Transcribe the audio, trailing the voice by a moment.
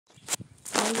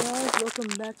Hey guys, welcome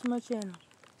back to my channel.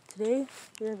 Today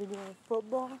we're going to be doing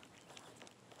football,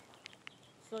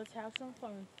 so let's have some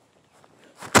fun.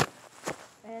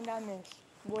 And I missed.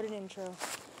 What an intro.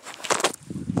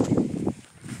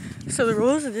 So the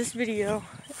rules of this video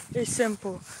is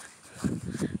simple.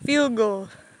 Field goal.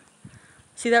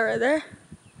 See that right there?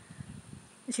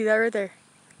 You see that right there?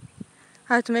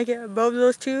 I have to make it above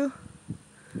those two,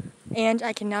 and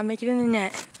I cannot make it in the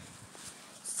net.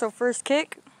 So first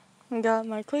kick, I got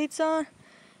my cleats on.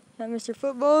 Got Mr.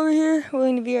 Football over here,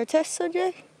 willing to be our test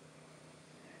subject.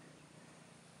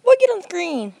 Boy, get on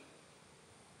screen!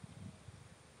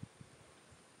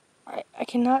 I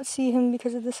cannot see him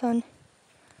because of the sun.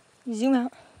 Zoom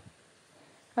out.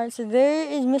 Alright, so there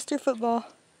is Mr. Football.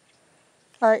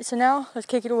 Alright, so now let's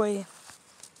kick it away.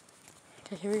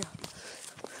 Okay, here we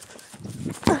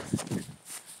go.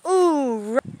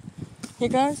 Ooh! Right. Here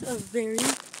comes a very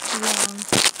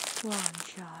long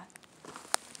shot.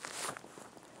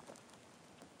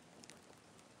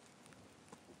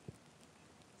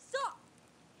 Stop!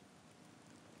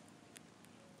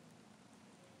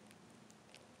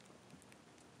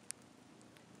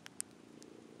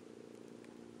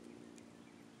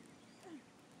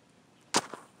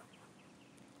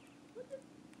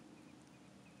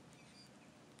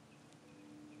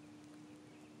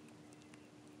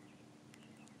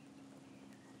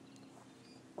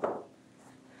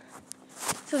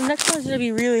 So the next one is going to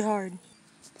be really hard.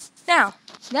 Now,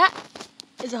 that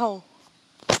is a hole.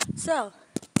 So,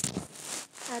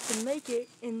 I have to make it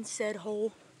in said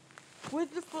hole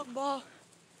with the football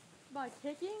by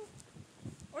kicking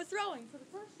or throwing. So the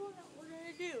first one that we're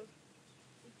going to do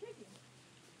is kicking.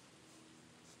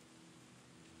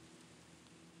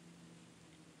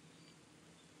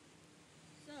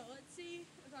 So let's see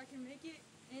if I can make it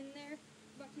in there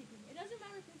by kicking. It doesn't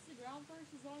matter if it's the ground first,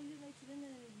 as long as it makes it in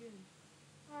there, it's good.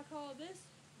 I call this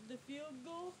the field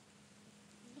goal,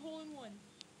 the hole in one.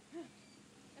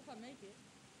 If I make it.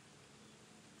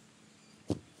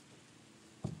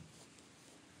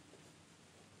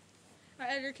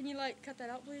 Alright, editor, can you cut that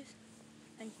out, please?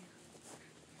 Thank you.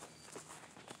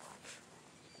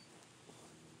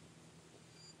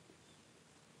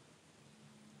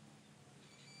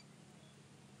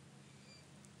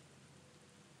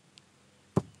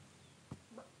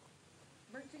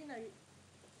 Burnt chicken nugget.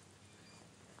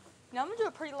 Now I'm gonna do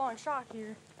a pretty long shot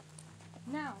here.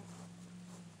 Now,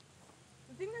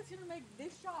 the thing that's gonna make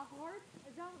this shot hard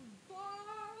is I'm far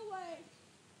away.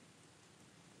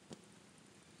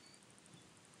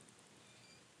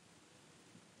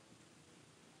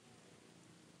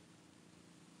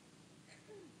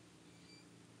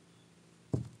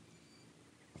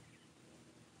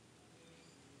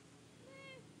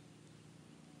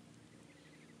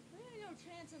 There ain't no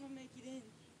chance I'm gonna make it in.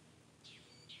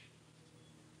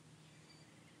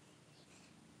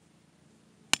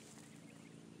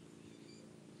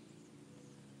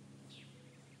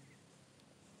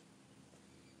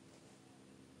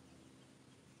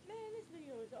 Man, this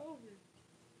video is over.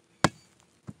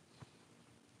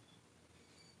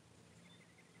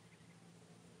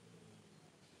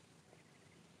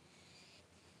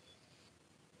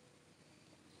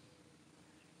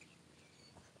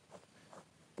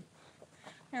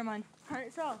 Never mind.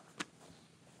 Alright, so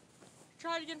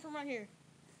try it again from right here.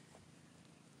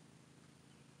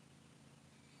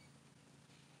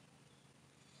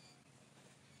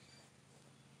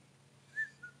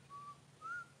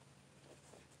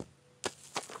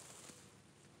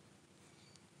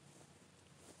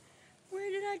 Where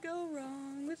did I go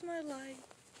wrong with my life?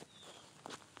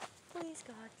 Please,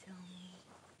 God, tell me.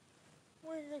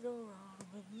 Where did I go wrong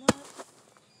with my life?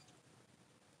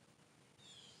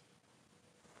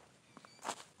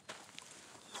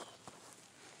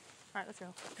 Alright, let's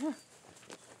go.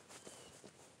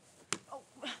 Oh,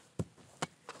 God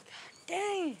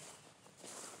dang!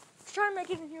 Let's try to make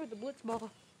it in here with the blitz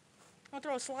ball. I'll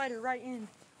throw a slider right in.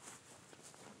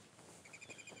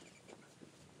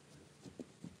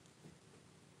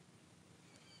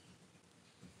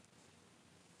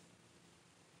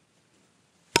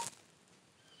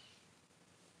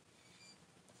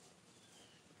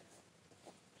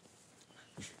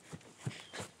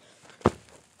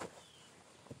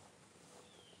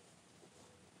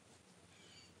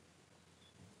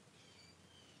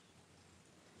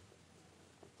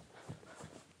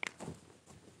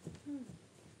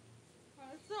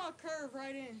 Alright, let's throw a curve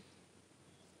right in.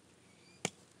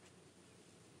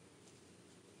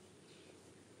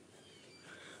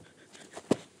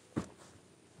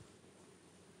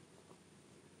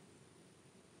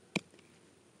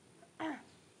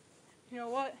 You know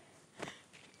what?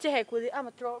 To heck with it. I'm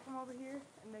going to throw it from over here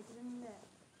and make it in the net.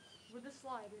 with a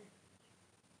slider.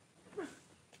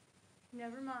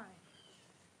 Never mind.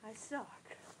 I suck.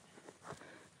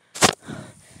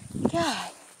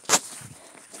 God.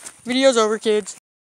 Video's over, kids.